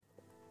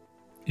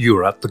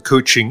You're at the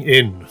Coaching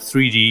Inn,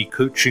 3D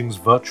Coaching's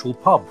virtual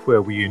pub,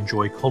 where we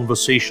enjoy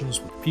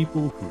conversations with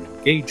people who are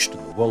engaged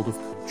in the world of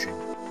coaching.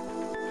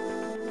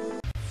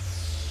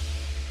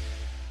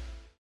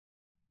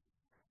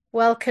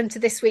 Welcome to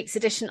this week's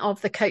edition of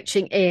the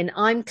Coaching Inn.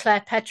 I'm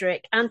Claire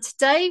Pedrick, and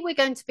today we're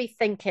going to be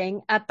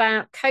thinking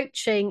about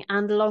coaching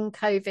and long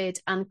COVID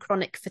and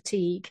chronic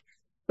fatigue,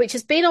 which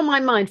has been on my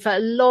mind for a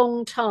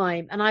long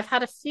time. And I've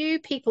had a few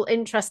people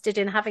interested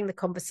in having the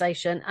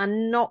conversation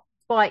and not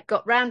quite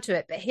got round to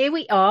it, but here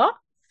we are.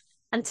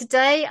 And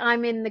today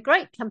I'm in the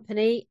great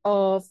company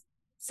of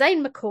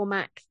Zane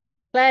McCormack,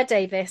 Claire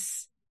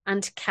Davis,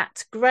 and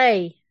Kat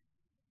Gray.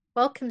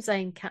 Welcome,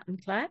 Zane, Kat, and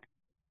Claire.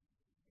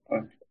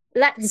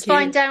 Let's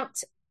find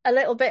out a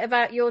little bit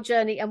about your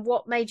journey and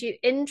what made you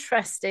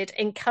interested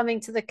in coming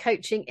to the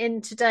Coaching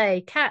Inn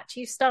today. Kat,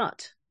 you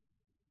start.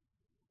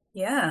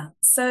 Yeah,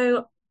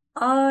 so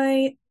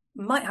I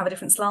might have a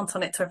different slant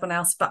on it to everyone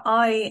else, but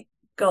I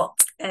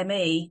got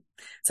ME,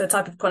 so a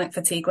type of chronic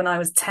fatigue, when I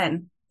was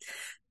 10.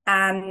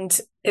 And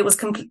it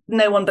was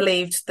no one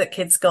believed that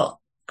kids got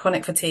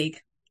chronic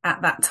fatigue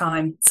at that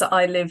time. So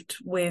I lived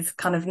with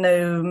kind of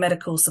no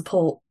medical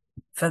support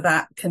for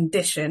that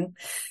condition,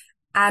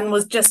 and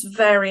was just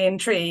very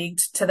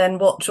intrigued to then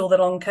watch all the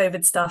long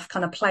COVID stuff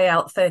kind of play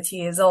out 30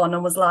 years on,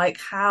 and was like,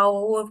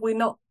 how have we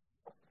not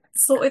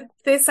sorted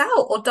this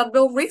out or done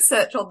more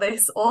research on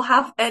this or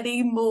have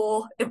any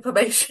more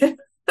information?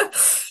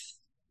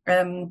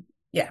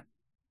 Yeah,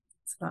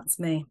 so that's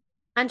me.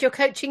 And your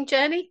coaching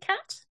journey,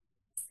 Kat?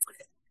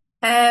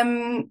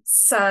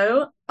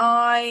 So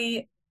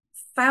I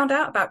found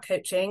out about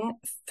coaching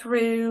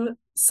through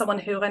someone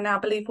who I now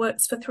believe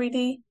works for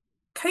 3D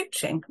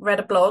Coaching.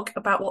 Read a blog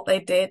about what they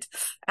did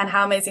and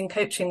how amazing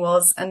coaching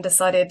was, and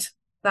decided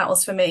that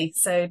was for me.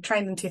 So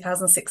trained in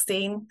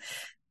 2016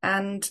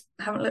 and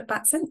haven't looked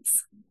back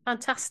since.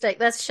 Fantastic.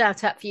 There's a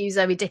shout out for you,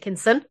 Zoe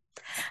Dickinson.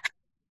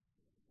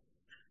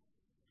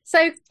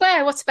 So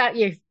Claire, what about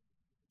you?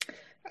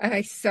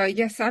 So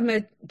yes, I'm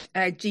a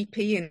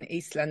GP in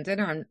East London.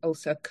 I'm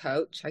also a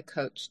coach. I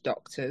coach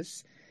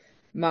doctors.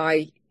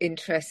 My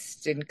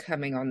interest in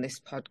coming on this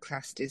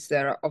podcast is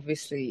there are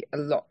obviously a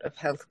lot of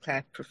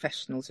healthcare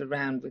professionals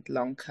around with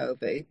long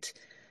COVID.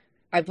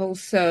 I've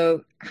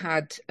also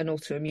had an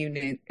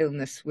autoimmune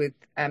illness with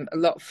a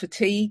lot of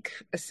fatigue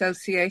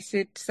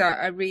associated. So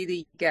I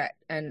really get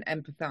and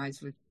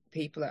empathise with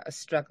people that are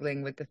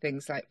struggling with the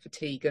things like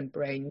fatigue and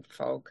brain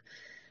fog.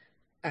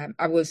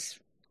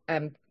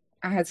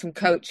 I had some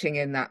coaching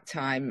in that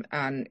time,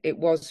 and it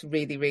was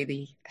really,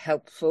 really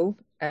helpful.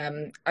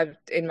 In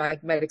my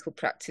medical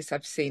practice,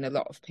 I've seen a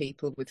lot of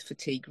people with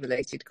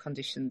fatigue-related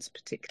conditions,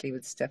 particularly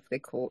with stuff they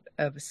caught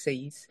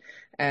overseas.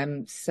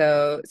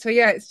 So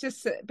yeah, it's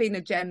just been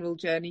a general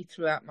journey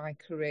throughout my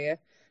career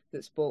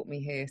that's brought me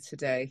here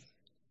today.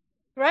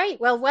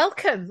 Great. Well,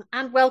 welcome,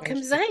 and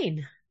welcome,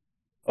 Zane.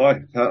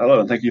 Hi,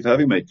 hello, and thank you for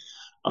having me.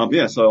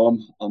 So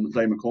I'm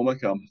Zane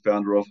McCormack. I'm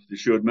founder of The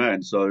Assured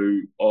Man. So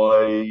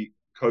I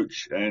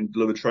coach and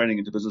deliver training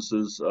into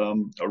businesses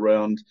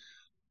around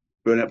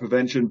burnout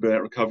prevention,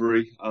 burnout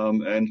recovery,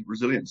 and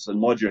resilience. And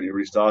my journey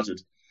really started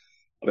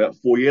about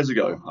 4 years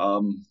ago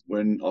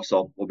when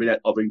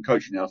I've been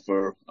coaching now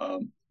for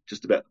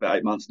just about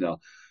 8 months now.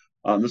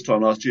 This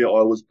time last year,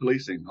 I was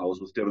policing. I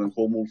was with Devon and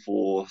Cornwall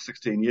for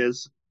 16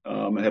 years.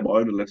 I had my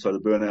own little episode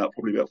of burnout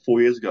probably about 4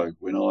 years ago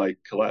when I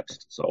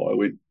collapsed. So I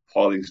went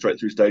piling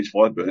straight through stage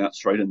 5 burnout,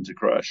 straight into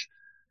crash.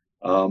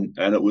 And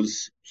it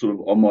was sort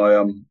of on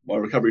my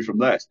recovery from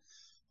that.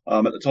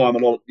 At the time, a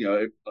lot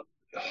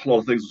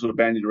of things were sort of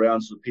bandied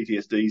around, sort of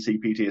PTSD,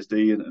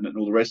 CPTSD, and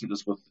all the rest of it,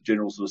 just with the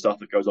general sort of stuff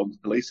that goes on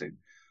with policing.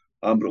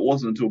 But it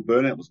wasn't until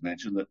burnout was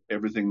mentioned that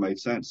everything made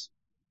sense.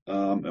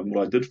 And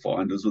what I did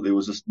find is that there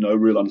was just no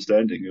real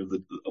understanding of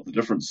the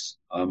difference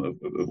of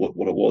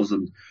what it was,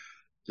 and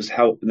just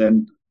how.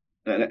 And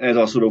as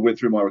I sort of went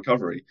through my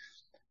recovery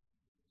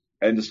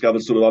and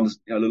discovered sort of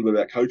a little bit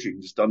about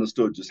coaching, just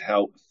understood just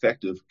how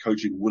effective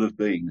coaching would have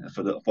been if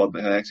I'd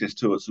had access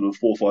to it sort of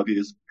 4 or 5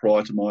 years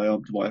prior to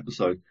my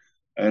episode.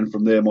 And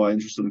from there, my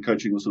interest in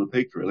coaching was sort of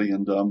peaked, really.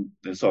 And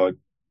so I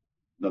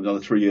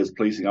another 3 years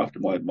policing after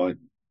my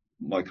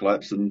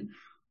collapse, and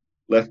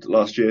left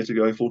last year to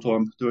go full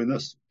time doing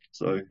this.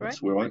 So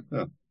that's where I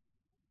am.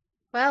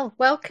 Well,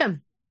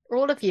 welcome,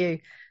 all of you.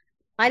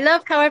 I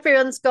love how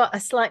everyone's got a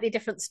slightly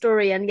different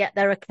story, and yet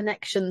there are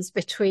connections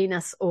between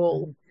us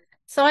all.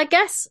 So I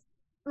guess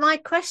my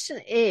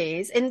question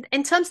is, in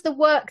terms of the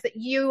work that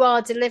you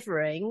are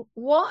delivering,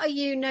 what are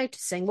you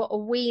noticing? What are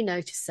we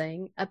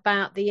noticing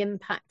about the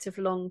impact of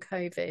long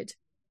COVID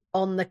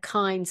on the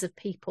kinds of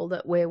people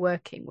that we're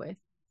working with?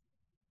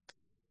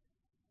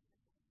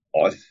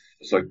 I'll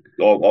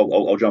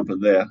jump in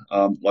there.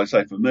 Like I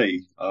say, for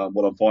me,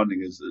 what I'm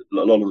finding is that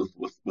a lot of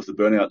with the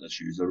burnout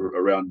issues are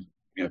around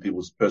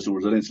people's personal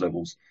resilience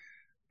levels.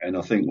 And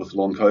I think with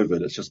long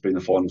COVID, it's just been the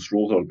final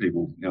straw for a lot of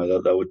people.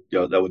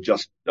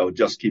 They were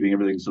just keeping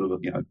everything sort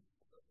of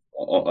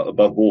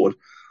above board,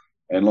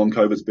 and long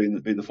COVID's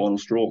been the final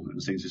straw, and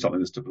it seems to be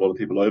something that's took a lot of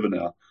people over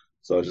now.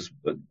 So just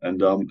and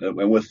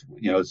with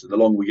the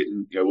longer we get,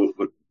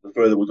 the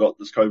further we got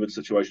this COVID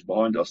situation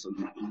behind us, and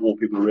the more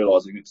people are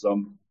realising it's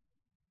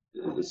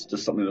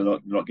just something they're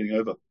not getting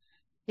over.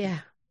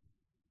 Yeah,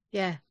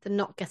 the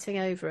not getting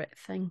over it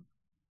thing.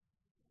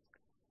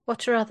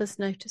 What are others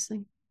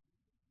noticing?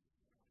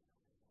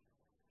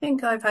 I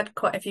think I've had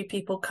quite a few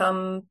people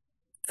come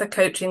for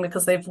coaching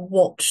because they've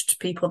watched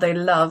people they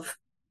love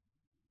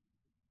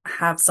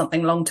have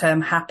something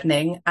long-term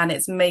happening, and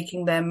it's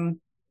making them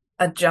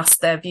adjust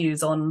their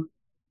views on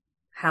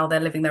how they're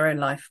living their own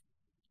life.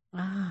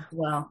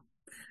 Well,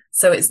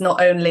 so it's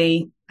not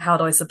only how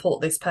do I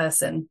support this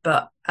person,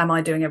 but am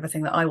I doing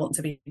everything that I want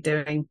to be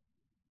doing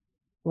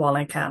while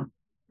I can?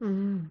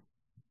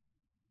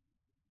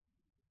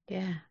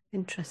 Yeah,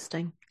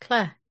 interesting.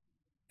 Claire?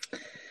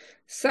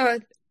 So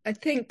I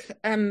think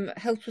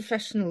health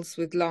professionals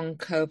with long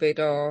COVID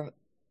are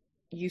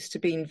used to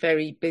being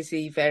very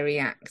busy, very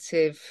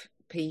active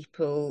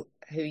people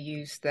who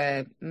use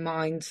their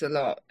minds a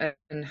lot,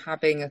 and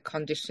having a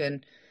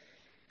condition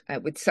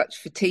with such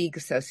fatigue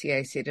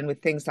associated and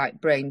with things like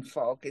brain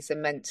fog is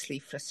immensely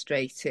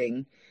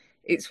frustrating.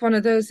 It's one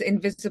of those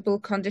invisible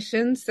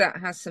conditions that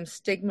has some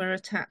stigma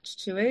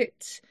attached to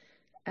it.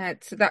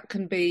 So that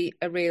can be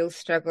a real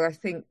struggle. I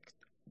think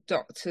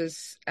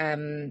doctors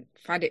find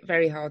it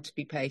very hard to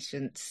be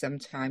patient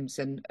sometimes,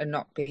 and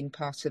not being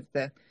part of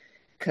the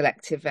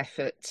collective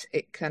effort.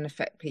 It can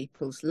affect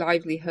people's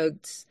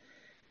livelihoods.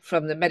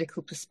 From the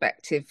medical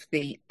perspective,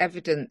 the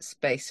evidence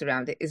base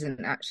around it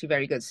isn't actually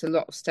very good. So a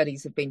lot of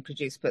studies have been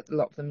produced, but a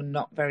lot of them are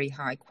not very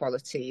high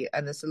quality.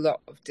 And there's a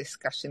lot of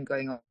discussion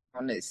going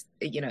on. Is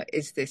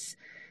this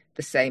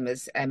the same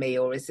as ME,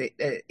 or is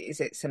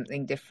it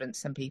something different?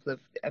 Some people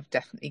have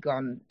definitely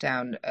gone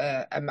down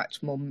a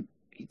much more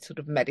sort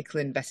of medical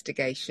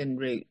investigation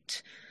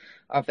route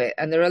of it,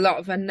 and there are a lot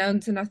of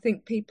unknowns, and I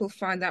think people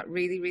find that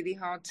really, really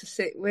hard to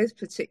sit with,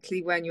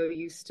 particularly when you're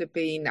used to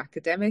being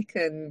academic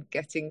and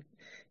getting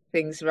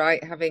things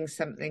right. Having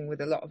something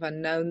with a lot of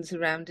unknowns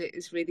around it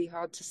is really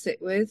hard to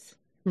sit with.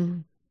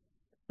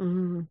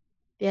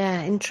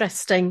 Yeah,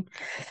 interesting.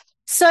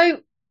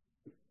 So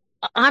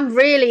I'm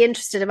really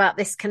interested about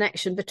this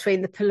connection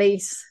between the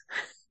police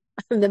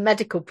and the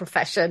medical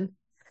profession,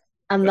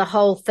 and the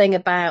whole thing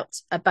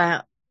about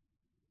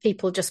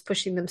people just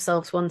pushing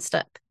themselves one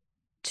step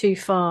too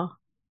far.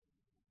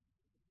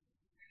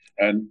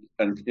 And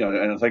I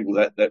think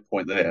with that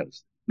point there,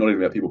 it's not even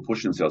about people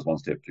pushing themselves one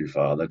step too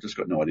far. They've just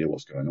got no idea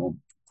what's going on.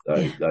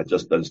 They're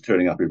just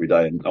turning up every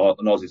day. And I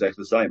was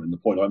exactly the same. And the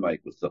point I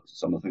make with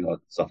some of the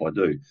stuff I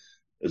do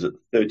is that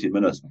 30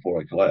 minutes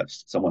before I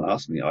collapsed, someone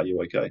asked me, "Are you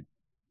okay?"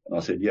 And I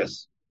said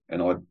yes,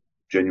 and I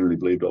genuinely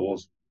believed I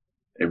was.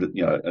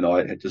 And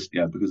I had just,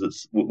 because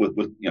it's with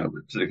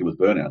particularly with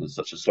burnout, it's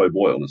such a slow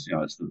boil. It's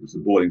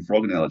the boiling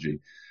frog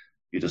analogy.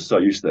 You're just so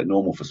used to that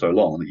normal for so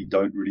long that you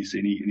don't really see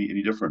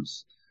any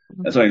difference.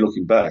 Mm-hmm. It's only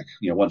looking back,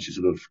 once you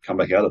sort of come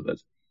back out of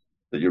it,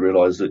 that you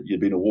realise that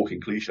you've been a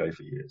walking cliche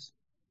for years.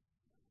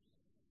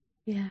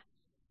 Yeah.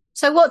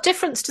 So what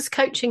difference does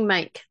coaching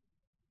make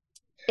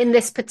in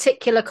this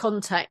particular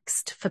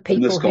context for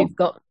people who've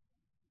got...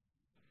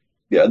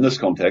 Yeah, in this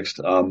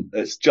context,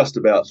 it's just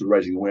about sort of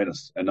raising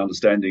awareness and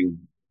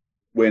understanding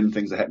when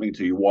things are happening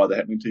to you, why they're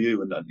happening to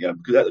you, and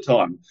because at the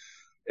time,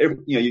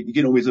 you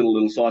get all these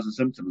little signs and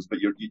symptoms, but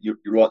you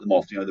write them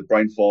off. The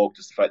brain fog,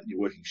 just the fact that you're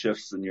working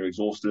shifts and you're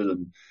exhausted,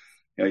 and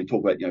you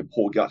talk about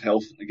poor gut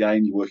health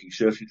again. You're working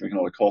shifts, you're drinking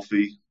a lot of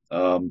coffee,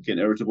 getting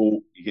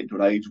irritable. You get to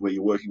an age where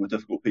you're working with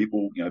difficult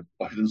people,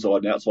 both inside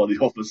and outside the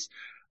office,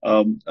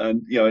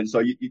 and so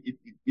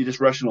you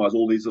just rationalise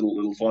all these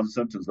little signs and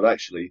symptoms, but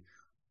actually,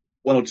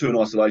 one or two in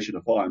isolation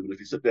are fine, but if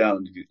you sit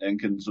down and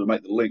can sort of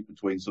make the link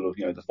between sort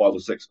of the 5 or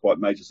 6 quite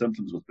major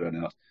symptoms with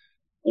burnout,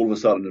 all of a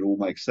sudden it all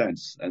makes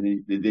sense, and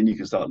then you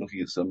can start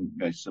looking at some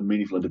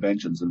meaningful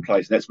interventions in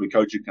place. And that's where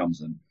coaching comes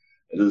in.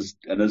 It is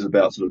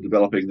about sort of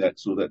developing that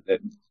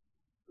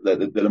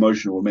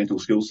emotional or mental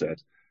skill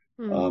set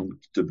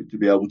to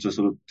be able to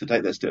sort of to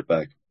take that step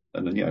back,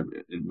 and then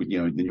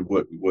then you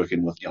work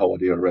in with the whole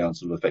idea around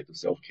sort of effective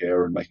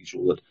self-care and making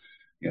sure that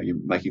you're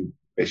making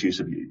best use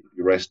of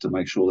your rest to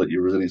make sure that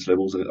your resilience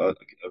levels are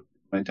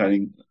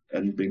maintaining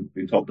and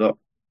being topped up.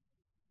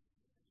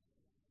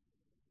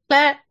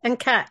 Claire and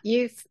Kat,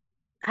 you've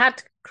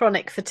had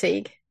chronic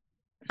fatigue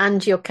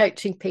and you're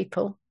coaching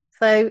people.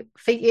 So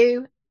for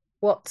you,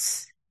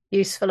 what's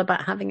useful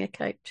about having a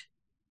coach?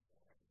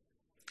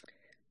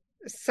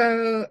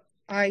 So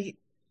I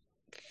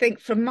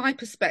think from my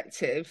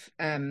perspective,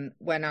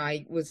 when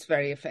I was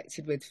very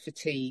affected with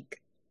fatigue,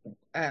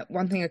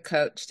 one thing a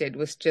coach did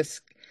was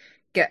just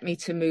get me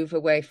to move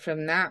away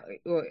from that.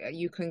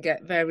 You can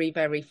get very,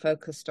 very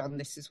focused on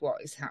this is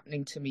what is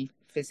happening to me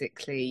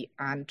physically,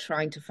 and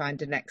trying to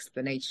find an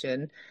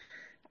explanation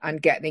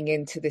and getting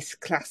into this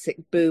classic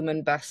boom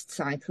and bust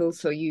cycle.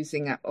 So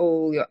using up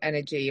all your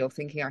energy or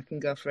thinking I can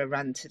go for a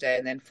run today,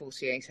 and then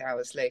 48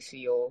 hours later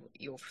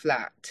you're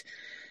flat.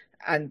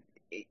 And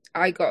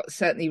I got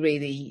certainly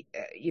really,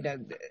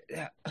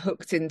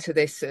 hooked into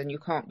this, and you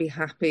can't be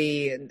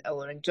happy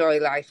or enjoy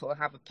life or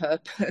have a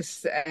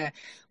purpose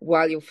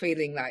while you're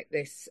feeling like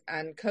this.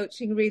 And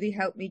coaching really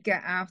helped me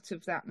get out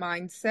of that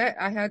mindset.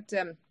 I had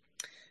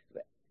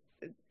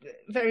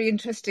very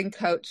interesting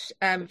coach,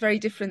 very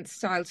different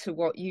style to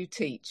what you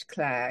teach,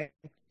 Claire.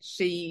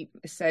 She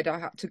said I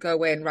had to go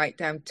away and write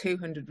down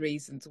 200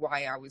 reasons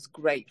why I was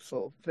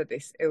grateful for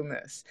this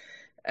illness.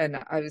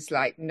 And I was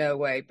like, no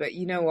way. But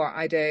you know what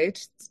I did?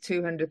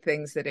 200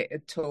 things that it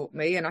had taught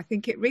me. And I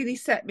think it really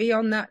set me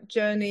on that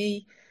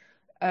journey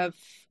of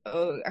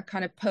a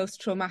kind of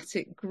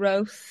post-traumatic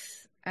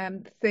growth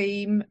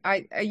theme.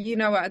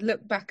 I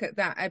look back at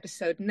that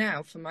episode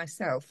now for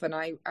myself, and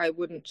I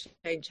wouldn't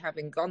change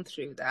having gone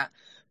through that,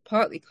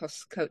 partly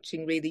because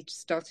coaching really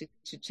started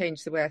to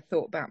change the way I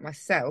thought about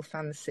myself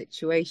and the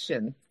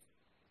situation.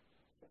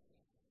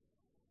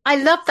 I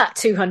love that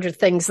 200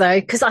 things though,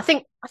 because I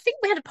think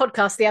we had a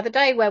podcast the other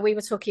day where we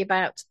were talking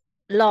about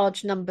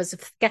large numbers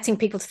of getting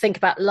people to think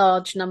about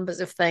large numbers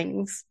of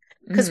things.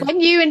 Because when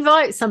you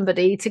invite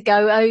somebody to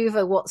go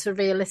over what's a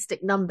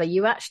realistic number,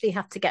 you actually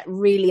have to get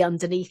really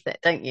underneath it,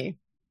 don't you?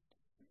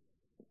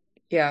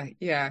 Yeah,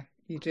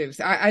 you do.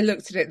 So I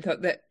looked at it and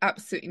thought that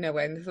absolutely no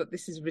way, and I thought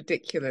this is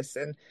ridiculous.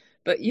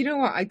 But you know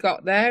what? I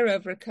got there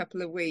over a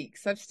couple of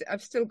weeks.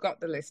 I've still got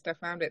the list. I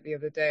found it the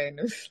other day, and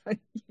it was like,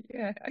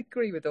 yeah, I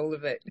agree with all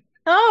of it.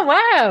 Oh,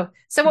 wow.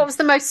 So what was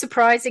the most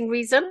surprising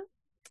reason?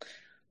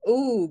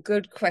 Oh,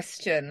 good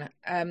question.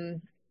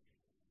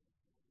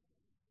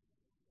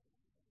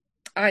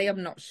 I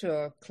am not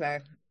sure,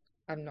 Claire.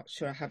 I'm not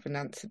sure I have an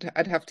answer.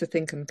 I'd have to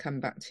think and come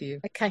back to you.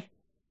 Okay.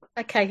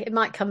 It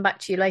might come back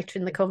to you later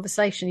in the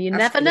conversation. You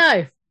never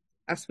know.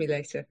 Ask me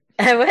later.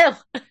 I will.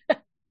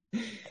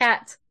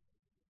 Kat.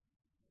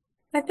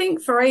 I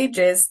think for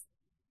ages,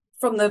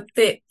 from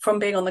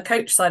being on the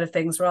coach side of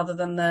things rather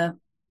than the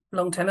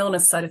long-term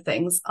illness side of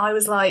things, I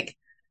was like,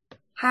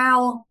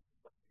 how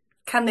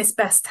can this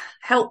best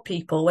help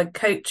people when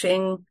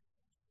coaching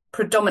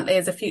predominantly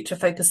is a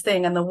future-focused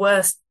thing, and the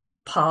worst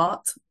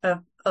part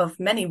of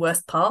many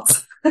worst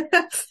parts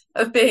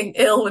of being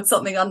ill with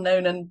something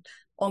unknown and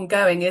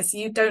ongoing is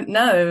you don't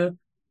know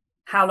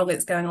how long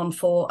it's going on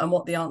for and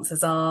what the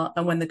answers are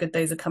and when the good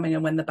days are coming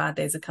and when the bad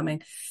days are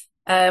coming.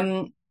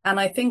 And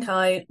I think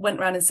I went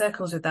around in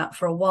circles with that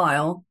for a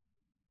while,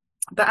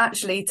 but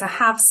actually to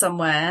have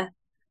somewhere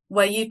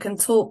where you can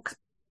talk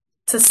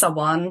to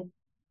someone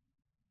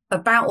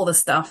about all the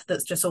stuff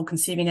that's just all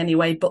consuming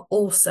anyway, but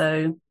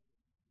also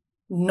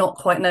not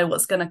quite know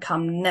what's going to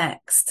come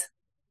next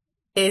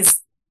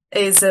is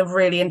a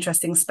really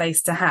interesting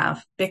space to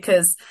have.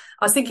 Because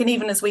I was thinking,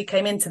 even as we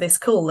came into this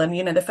call,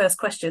 and the first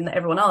question that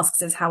everyone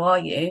asks is, how are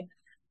you?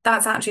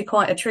 That's actually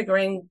quite a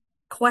triggering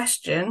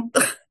question.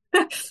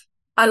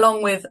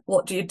 Along with,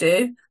 what do you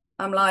do?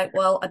 I'm like,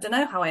 well, I don't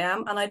know how I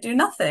am, and I do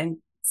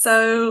nothing.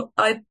 So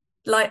I,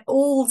 like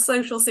all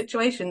social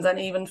situations and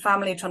even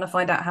family trying to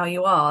find out how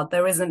you are,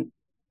 there isn't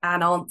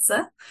an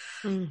answer.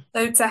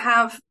 So to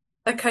have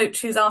a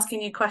coach who's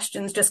asking you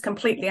questions just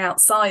completely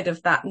outside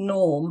of that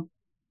norm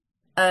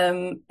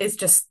is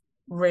just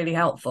really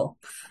helpful.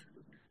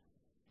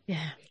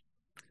 Yeah.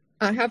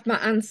 I have my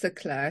answer,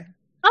 Claire.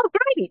 Oh,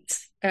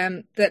 great.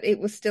 That it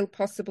was still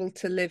possible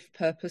to live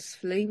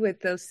purposefully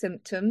with those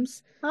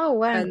symptoms. Oh,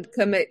 wow. And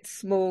commit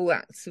small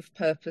acts of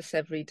purpose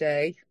every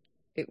day.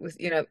 It was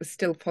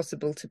still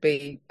possible to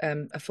be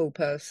a full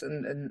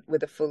person and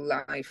with a full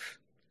life.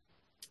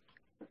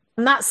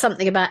 And that's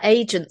something about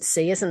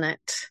agency, isn't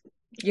it?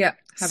 Yeah.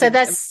 So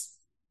there's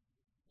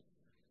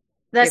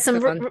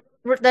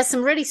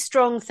some really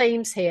strong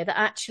themes here that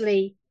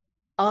actually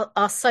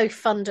are so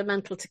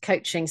fundamental to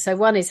coaching. So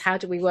one is, how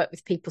do we work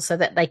with people so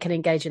that they can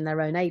engage in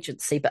their own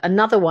agency? But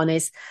another one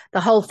is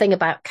the whole thing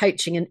about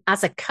coaching. And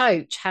as a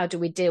coach, how do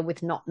we deal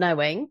with not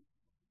knowing?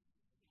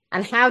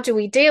 And how do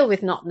we deal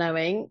with not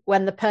knowing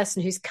when the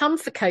person who's come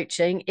for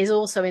coaching is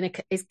also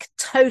is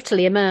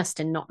totally immersed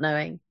in not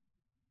knowing?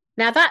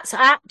 Now, that's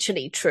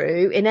actually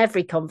true in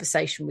every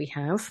conversation we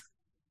have.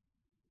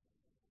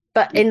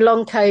 But in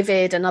long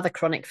COVID and other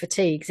chronic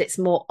fatigues, it's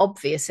more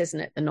obvious, isn't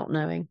it, the not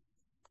knowing?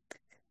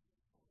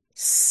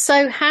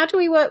 So how do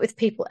we work with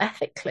people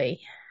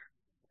ethically?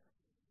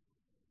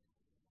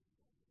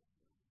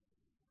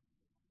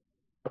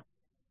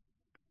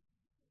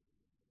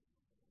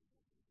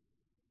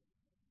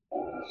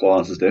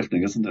 Silence is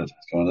deafening, isn't it?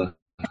 Trying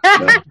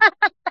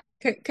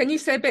to. Can you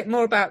say a bit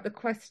more about the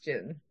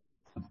question?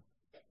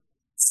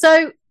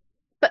 So,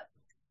 but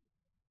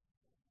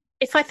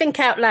if I think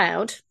out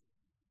loud,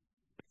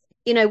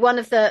 one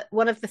of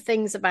the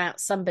things about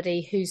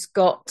somebody who's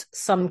got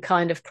some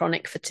kind of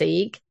chronic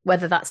fatigue,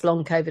 whether that's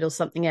long COVID or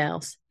something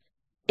else,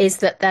 is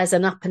that there's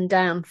an up and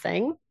down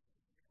thing.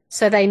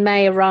 So they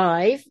may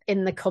arrive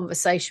in the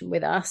conversation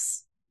with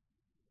us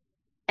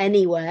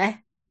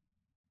anywhere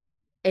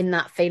in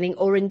that feeling,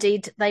 or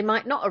indeed they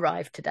might not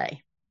arrive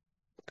today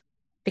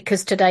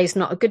because today's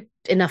not a good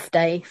enough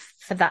day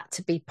for that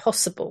to be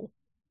possible.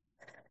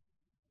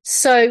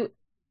 So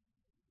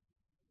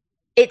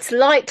it's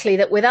likely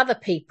that with other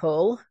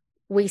people,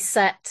 we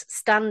set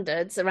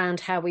standards around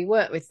how we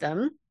work with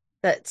them.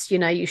 That, you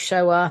know, you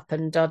show up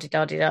and da da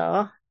da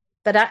da.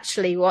 But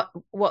actually, what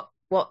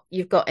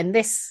you've got in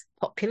this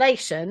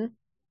population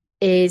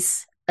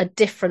is a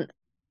different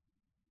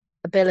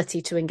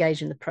ability to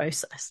engage in the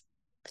process.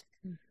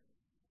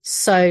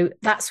 So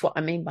that's what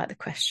I mean by the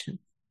question.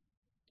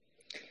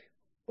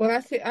 Well,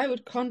 I think I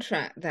would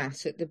contract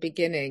that at the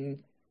beginning,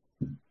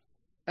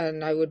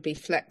 and I would be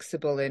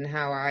flexible in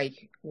how I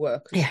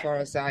work as far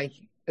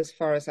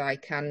as I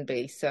can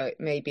be. So it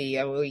may be,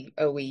 are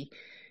we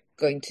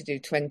going to do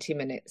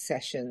 20-minute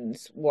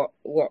sessions? What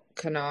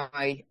can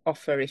I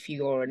offer if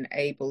you're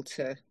unable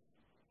to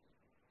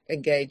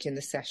engage in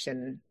the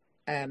session?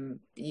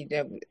 You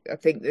know, I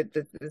think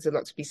that there's a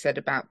lot to be said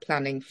about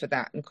planning for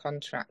that and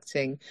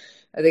contracting.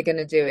 Are they going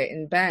to do it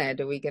in bed?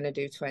 Are we going to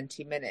do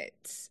 20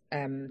 minutes?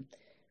 I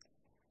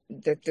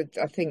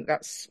think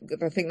that's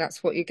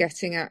what you're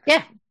getting at.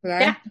 Yeah.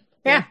 Claire?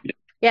 Yeah.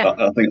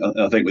 I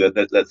think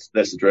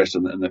that's addressed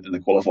in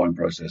the qualifying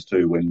process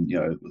too. When, you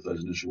know, with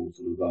those initial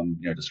sort of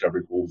you know,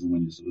 discovery calls, and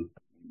when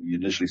you're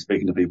initially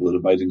speaking to people that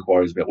have made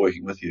inquiries about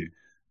working with you,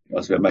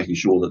 it's about making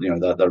sure that, you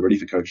know, they're ready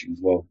for coaching as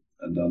well,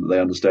 and they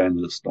understand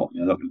that it's not,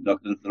 you know, they're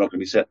not going to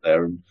be sat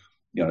there, and,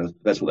 you know,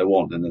 that's what they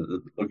want, and they're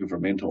looking for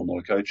a mentor, not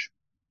a coach.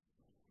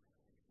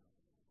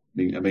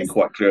 Being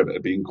quite clear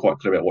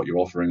about what you're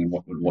offering and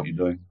what you're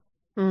doing.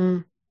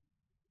 Mm.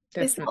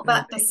 It's not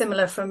that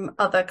dissimilar from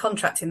other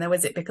contracting, though,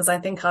 is it? Because I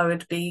think I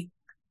would be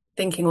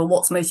thinking, well,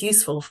 what's most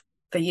useful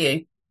for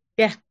you?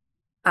 Yeah.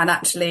 And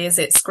actually, is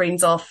it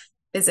screens off?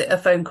 Is it a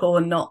phone call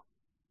and not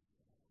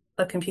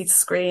a computer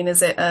screen?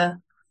 Is it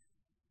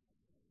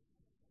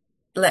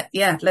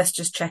let's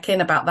just check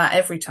in about that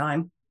every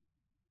time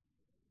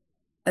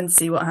and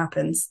see what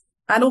happens.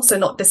 And also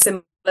not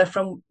dissimilar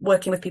from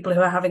working with people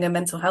who are having a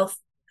mental health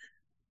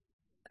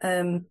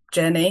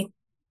journey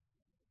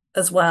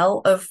as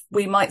well. Of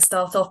we might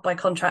start off by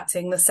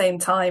contracting the same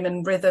time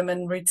and rhythm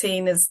and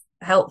routine is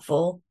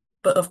helpful,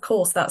 but of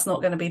course that's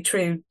not going to be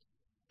true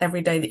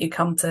every day that you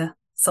come to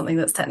something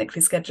that's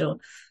technically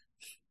scheduled.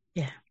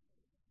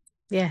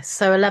 Yeah,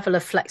 so a level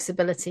of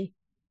flexibility.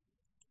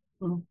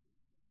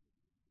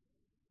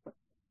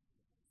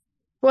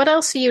 What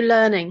else are you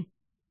learning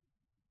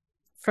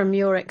from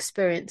your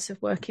experience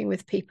of working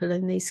with people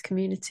in these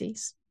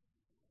communities?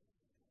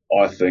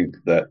 I think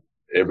that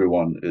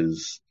everyone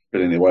is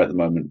spinning their way at the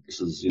moment. This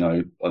is, you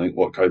know, I think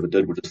what COVID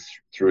did was just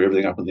threw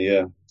everything up in the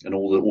air, and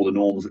all the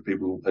norms that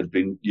people had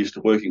been used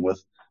to working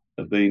with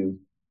have been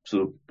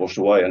sort of washed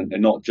away, and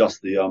not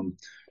just the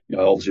you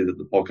know, obviously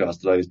the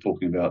podcast today is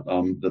talking about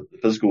the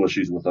physical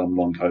issues with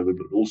long COVID,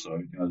 but also,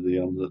 you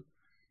know,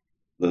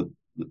 the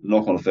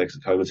knock-on effects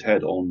that COVID's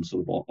had on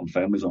sort of on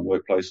families, on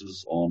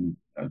workplaces, on,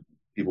 you know,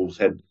 people's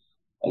had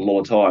a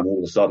lot of time all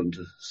of a sudden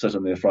to sit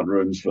in their front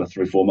rooms for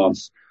 3-4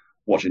 months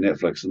watching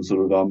Netflix and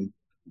sort of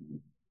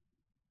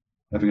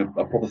having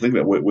a proper think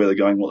about where they're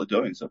going, what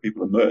they're doing. So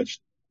people emerged,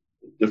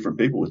 different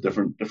people with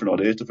different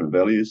ideas, different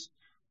values,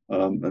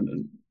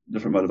 and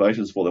different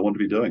motivations for what they want to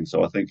be doing.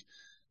 So I think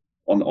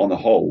on the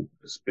whole,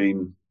 it's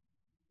been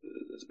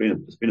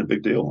a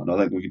big deal, and I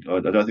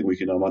don't think we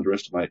can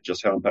underestimate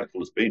just how impactful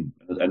it's been,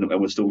 and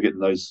we're still getting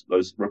those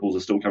ripples are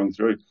still coming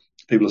through.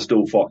 People are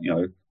still fighting, you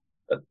know,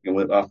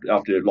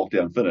 after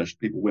lockdown finished,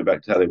 people went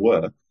back to how they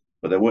were,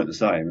 but they weren't the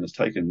same, and it's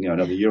taken, you know,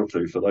 another year or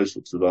two for those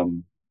sorts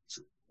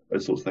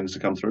of things to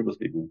come through with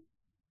people.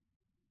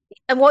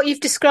 And what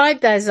you've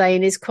described there,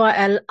 Zane, is quite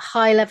a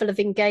high level of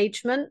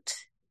engagement.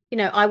 You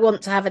know, I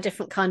want to have a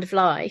different kind of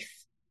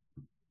life.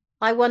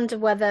 I wonder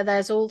whether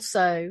there's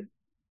also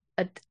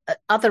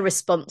other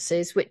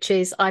responses, which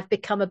is I've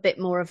become a bit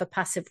more of a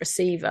passive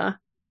receiver,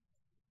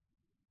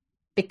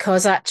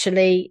 because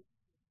actually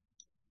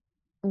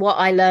what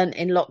I learned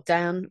in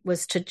lockdown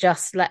was to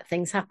just let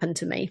things happen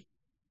to me,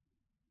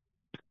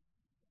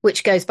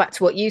 which goes back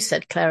to what you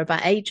said, Claire,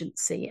 about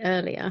agency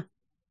earlier.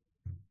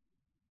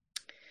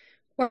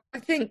 Well, I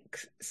think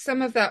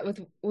some of that with,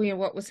 you know,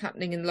 what was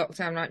happening in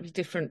lockdown might be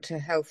different to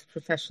health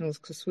professionals,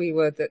 because we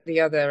were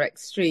the other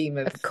extreme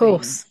of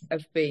course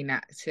of being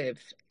active.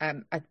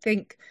 I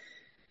think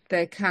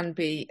there can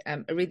be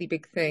a really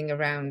big thing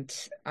around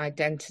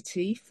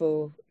identity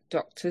for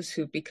doctors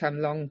who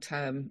become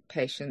long-term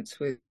patients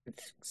with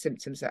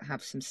symptoms that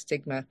have some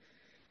stigma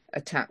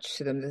attached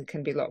to them. There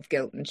can be a lot of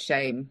guilt and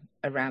shame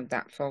around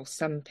that for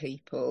some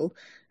people,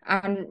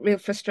 and real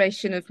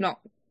frustration of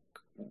not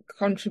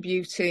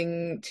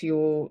contributing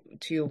to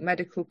your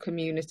medical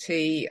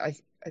community.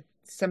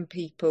 Some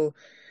people,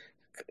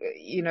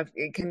 you know,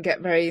 it can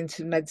get very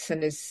into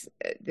medicine. It's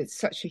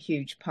such a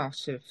huge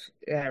part of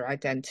their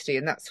identity,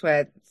 and that's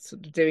where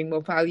sort of doing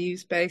more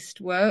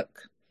values-based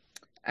work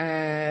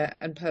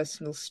and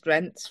personal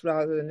strengths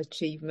rather than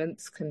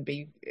achievements can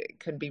be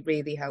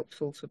really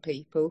helpful for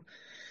people.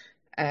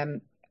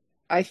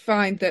 I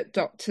find that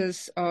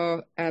doctors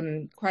are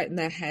quite in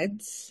their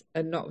heads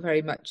and not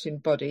very much in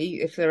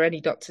body. If there are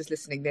any doctors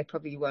listening, they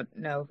probably won't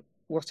know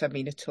what I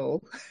mean at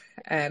all.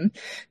 But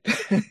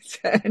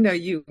I know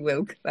you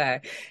will,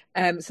 Claire.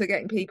 So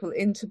getting people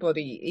into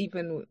body,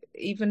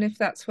 even if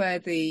that's where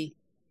the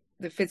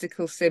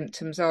physical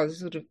symptoms are,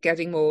 sort of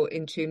getting more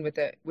in tune with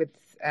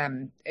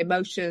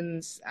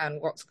emotions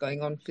and what's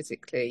going on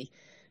physically,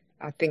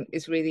 I think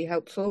is really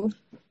helpful.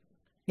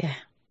 Yeah.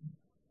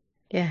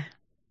 Yeah.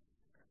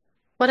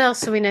 What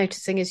else are we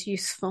noticing is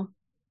useful?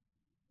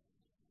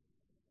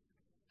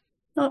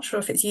 Not sure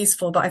if it's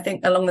useful, but I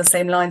think along the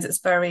same lines,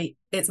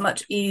 it's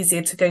much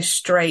easier to go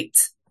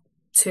straight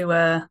to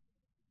a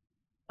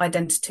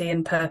identity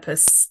and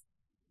purpose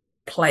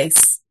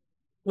place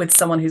with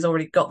someone who's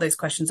already got those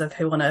questions of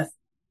who on earth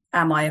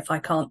am I if I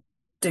can't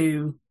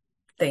do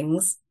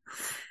things.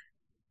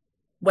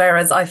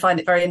 Whereas I find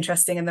it very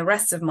interesting in the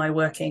rest of my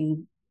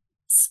working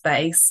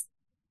space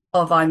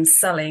of I'm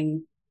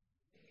selling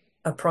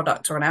a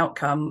product or an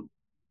outcome,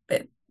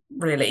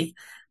 really.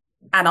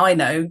 And I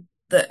know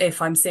that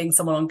if I'm seeing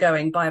someone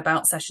ongoing, by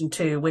about session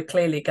 2, we're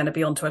clearly going to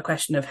be onto a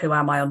question of who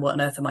am I and what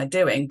on earth am I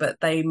doing? But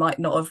they might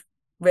not have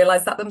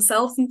realised that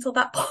themselves until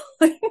that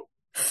point.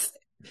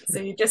 So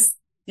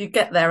you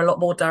get there a lot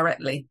more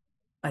directly,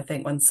 I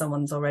think, when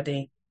someone's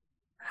already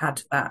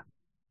had that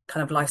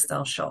kind of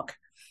lifestyle shock.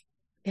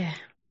 Yeah.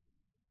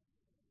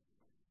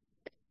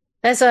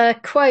 There's a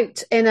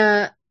quote in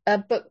a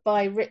book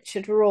by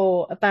Richard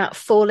Rohr about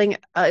falling.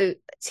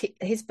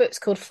 His book's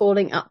called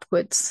Falling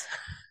Upwards.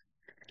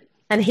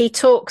 And he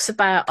talks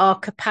about our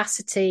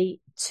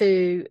capacity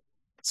to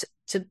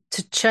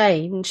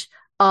change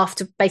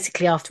after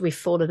we've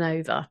fallen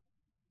over.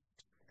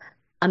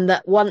 And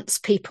that once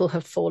people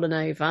have fallen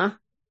over,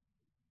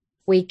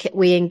 we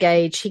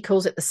engage, he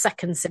calls it the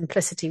second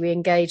simplicity. We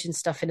engage in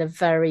stuff in a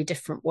very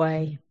different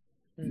way.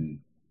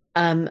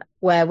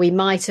 Where we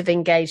might have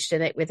engaged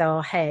in it with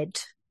our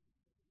head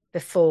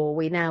before,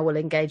 we now will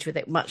engage with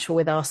it much more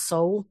with our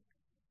soul.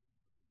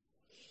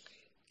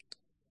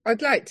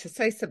 I'd like to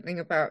say something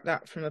about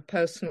that from a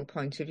personal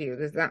point of view.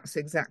 That's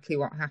exactly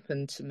what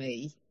happened to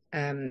me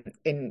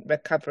in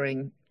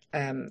recovering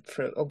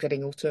or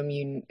getting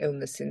autoimmune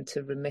illness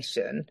into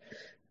remission.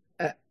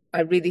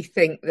 I really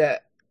think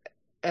that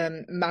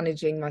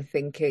managing my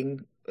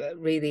thinking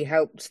really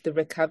helped the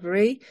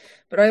recovery.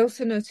 But I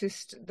also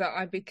noticed that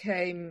I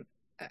became,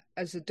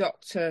 as a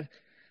doctor,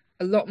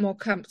 a lot more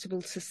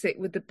comfortable to sit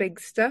with the big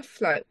stuff.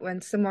 Like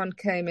when someone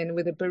came in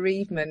with a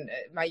bereavement,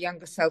 my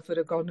younger self would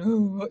have gone,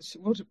 "Oh,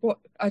 what?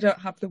 I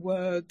don't have the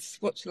words.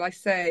 What shall I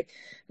say?"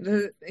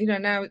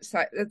 Now it's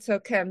like, that's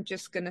okay. I'm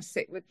just going to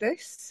sit with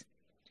this.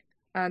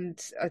 And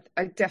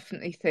I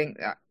definitely think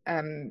that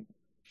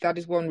that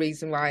is one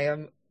reason why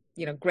I'm,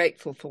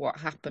 grateful for what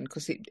happened,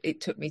 because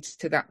it took me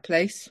to that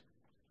place.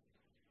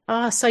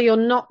 So you're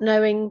not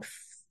knowing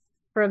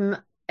from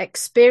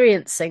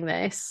experiencing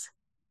this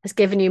has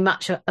given you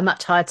a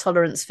much higher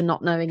tolerance for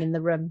not knowing in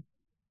the room.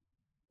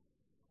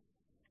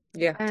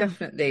 Yeah,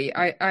 definitely.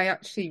 I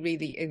actually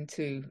really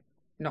into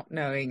not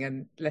knowing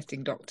and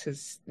letting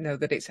doctors know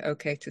that it's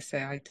okay to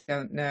say I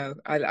don't know.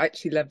 I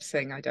actually love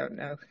saying I don't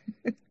know.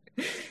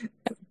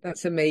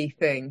 That's a me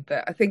thing,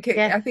 but I think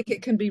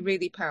it can be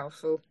really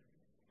powerful.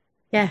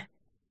 Yeah.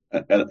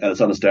 And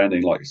it's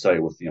understanding, like you say,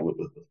 with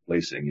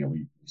policing,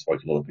 we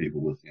spoke to a lot of people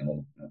with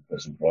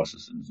personal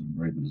crisis and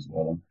bereavement as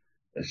well. And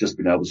it's just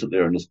being able to sit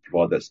there and just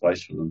provide that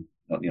space for them.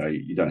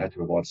 You don't have to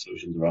provide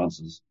solutions or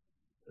answers.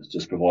 It's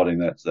just providing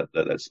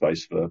that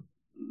space for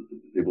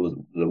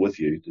people that are with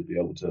you to be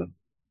able to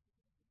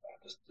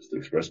just to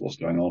express what's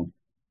going on,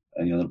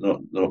 and they're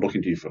not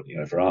looking to you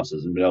for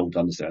answers, and being able to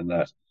understand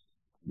that,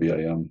 be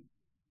and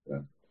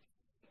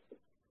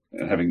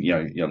having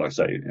like I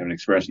say, having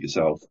experienced it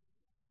yourself,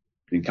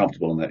 being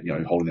comfortable in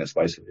that, holding that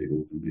space for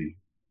people can be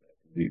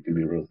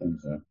a real thing.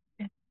 So.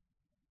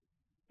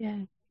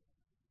 Yeah.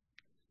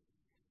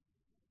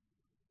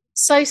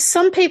 So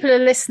some people are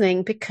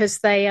listening because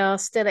they are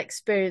still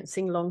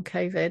experiencing long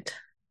COVID.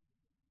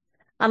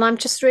 And I'm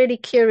just really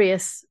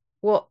curious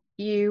what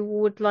you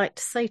would like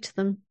to say to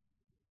them.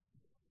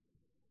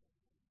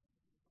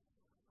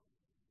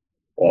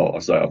 Well, I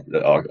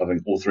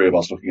think all three of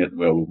us looking at,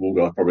 we've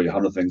got probably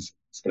 100 things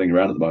spinning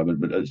around at the moment,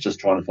 but it's just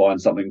trying to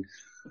find something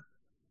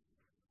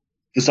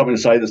to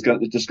say that's going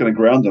to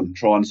ground them,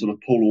 try and sort of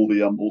pull all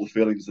the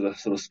feelings that are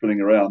sort of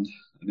spinning around.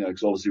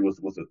 Because obviously with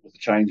the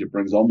change it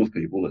brings on with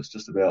people, it's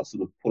just about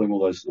sort of pulling all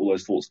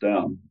those thoughts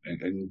down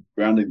and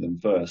grounding them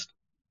first,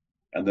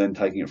 and then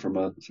taking it from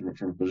a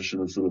position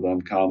of sort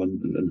of calm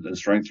and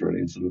strength, really,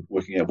 and sort of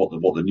working out what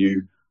the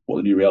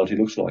new reality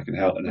looks like, and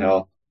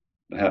how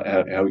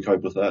we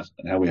cope with that,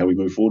 and how we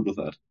move forward with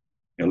that.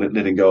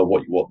 Letting go of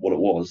what it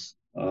was,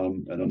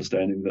 and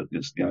understanding that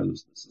this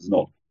is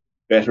not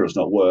better, it's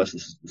not worse.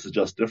 This is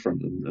just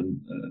different, and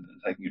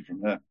taking it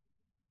from there.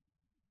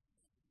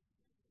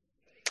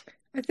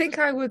 I think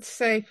I would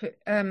say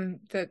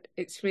that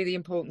it's really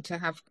important to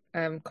have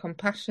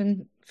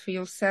compassion for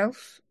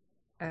yourself,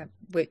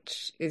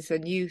 which is a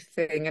new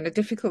thing and a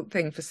difficult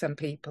thing for some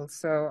people.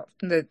 So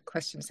often the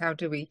question is, how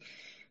do we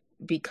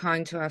be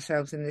kind to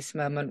ourselves in this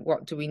moment.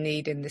 What do we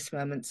need in this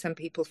moment? Some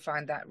people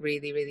find that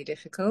really, really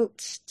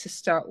difficult to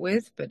start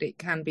with, but it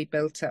can be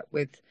built up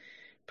with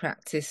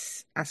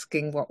practice,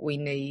 asking what we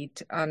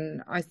need.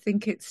 And I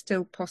think it's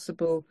still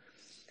possible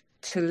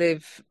to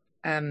live,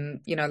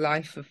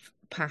 life of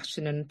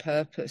passion and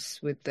purpose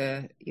with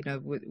the,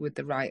 with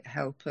the right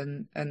help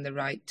and the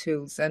right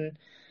tools. And,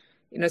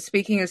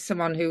 speaking as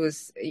someone who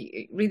was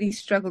really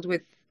struggled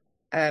with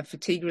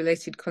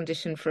fatigue-related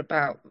condition for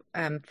about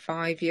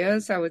 5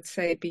 years, I would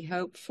say be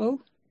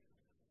hopeful.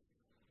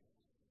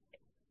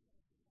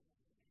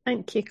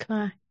 Thank you,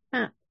 Claire.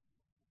 Yeah.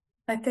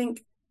 I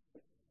think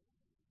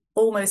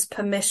almost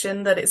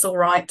permission that it's all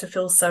right to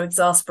feel so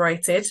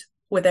exasperated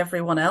with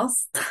everyone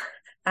else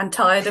and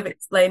tired of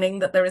explaining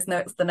that there is no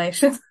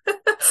explanation,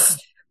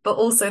 but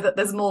also that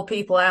there's more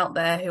people out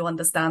there who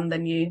understand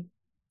than you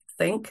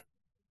think.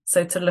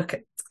 So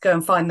to go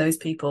and find those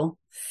people,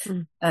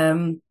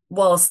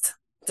 whilst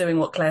doing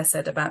what Claire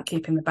said about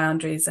keeping the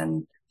boundaries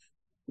and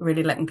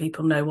really letting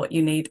people know what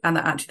you need, and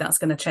that actually that's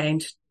going to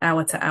change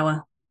hour to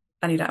hour,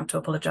 and you don't have to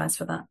apologise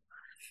for that.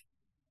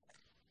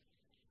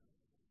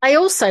 I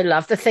also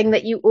love the thing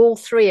that all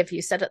three of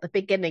you said at the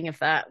beginning of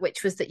that,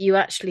 which was that you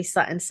actually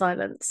sat in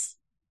silence,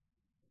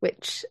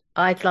 which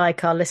I'd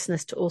like our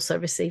listeners to also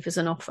receive as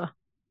an offer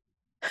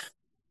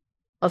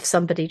of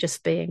somebody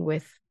just being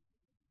with.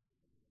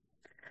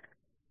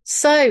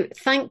 So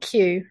thank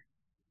you,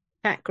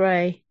 Kat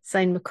Gray,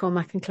 Zane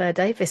McCormack and Claire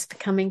Davis for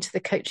coming to the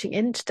Coaching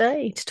In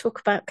today to talk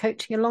about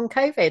coaching along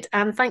COVID.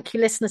 And thank you,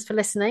 listeners, for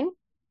listening.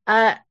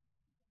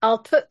 I'll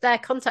put their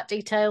contact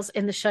details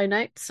in the show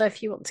notes. So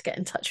if you want to get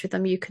in touch with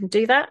them, you can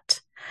do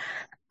that.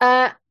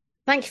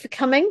 Thank you for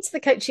coming to the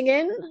Coaching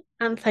In,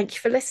 and thank you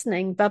for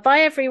listening.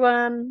 Bye-bye,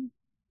 everyone.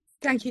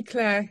 Thank you,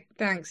 Claire.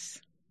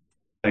 Thanks.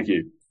 Thank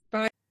you.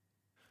 Bye.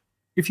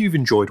 If you've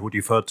enjoyed what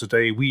you've heard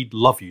today, we'd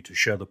love you to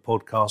share the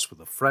podcast with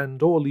a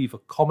friend or leave a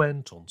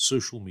comment on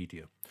social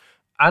media.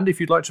 And if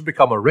you'd like to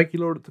become a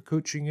regular at the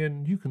Coaching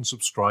In, you can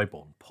subscribe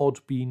on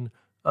Podbean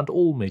and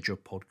all major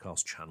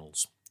podcast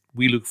channels.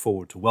 We look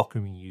forward to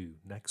welcoming you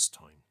next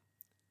time.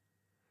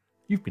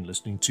 You've been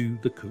listening to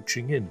The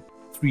Coaching In,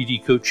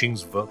 3D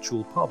Coaching's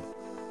virtual pub.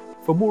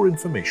 For more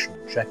information,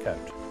 check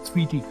out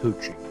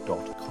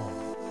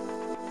 3dcoaching.com.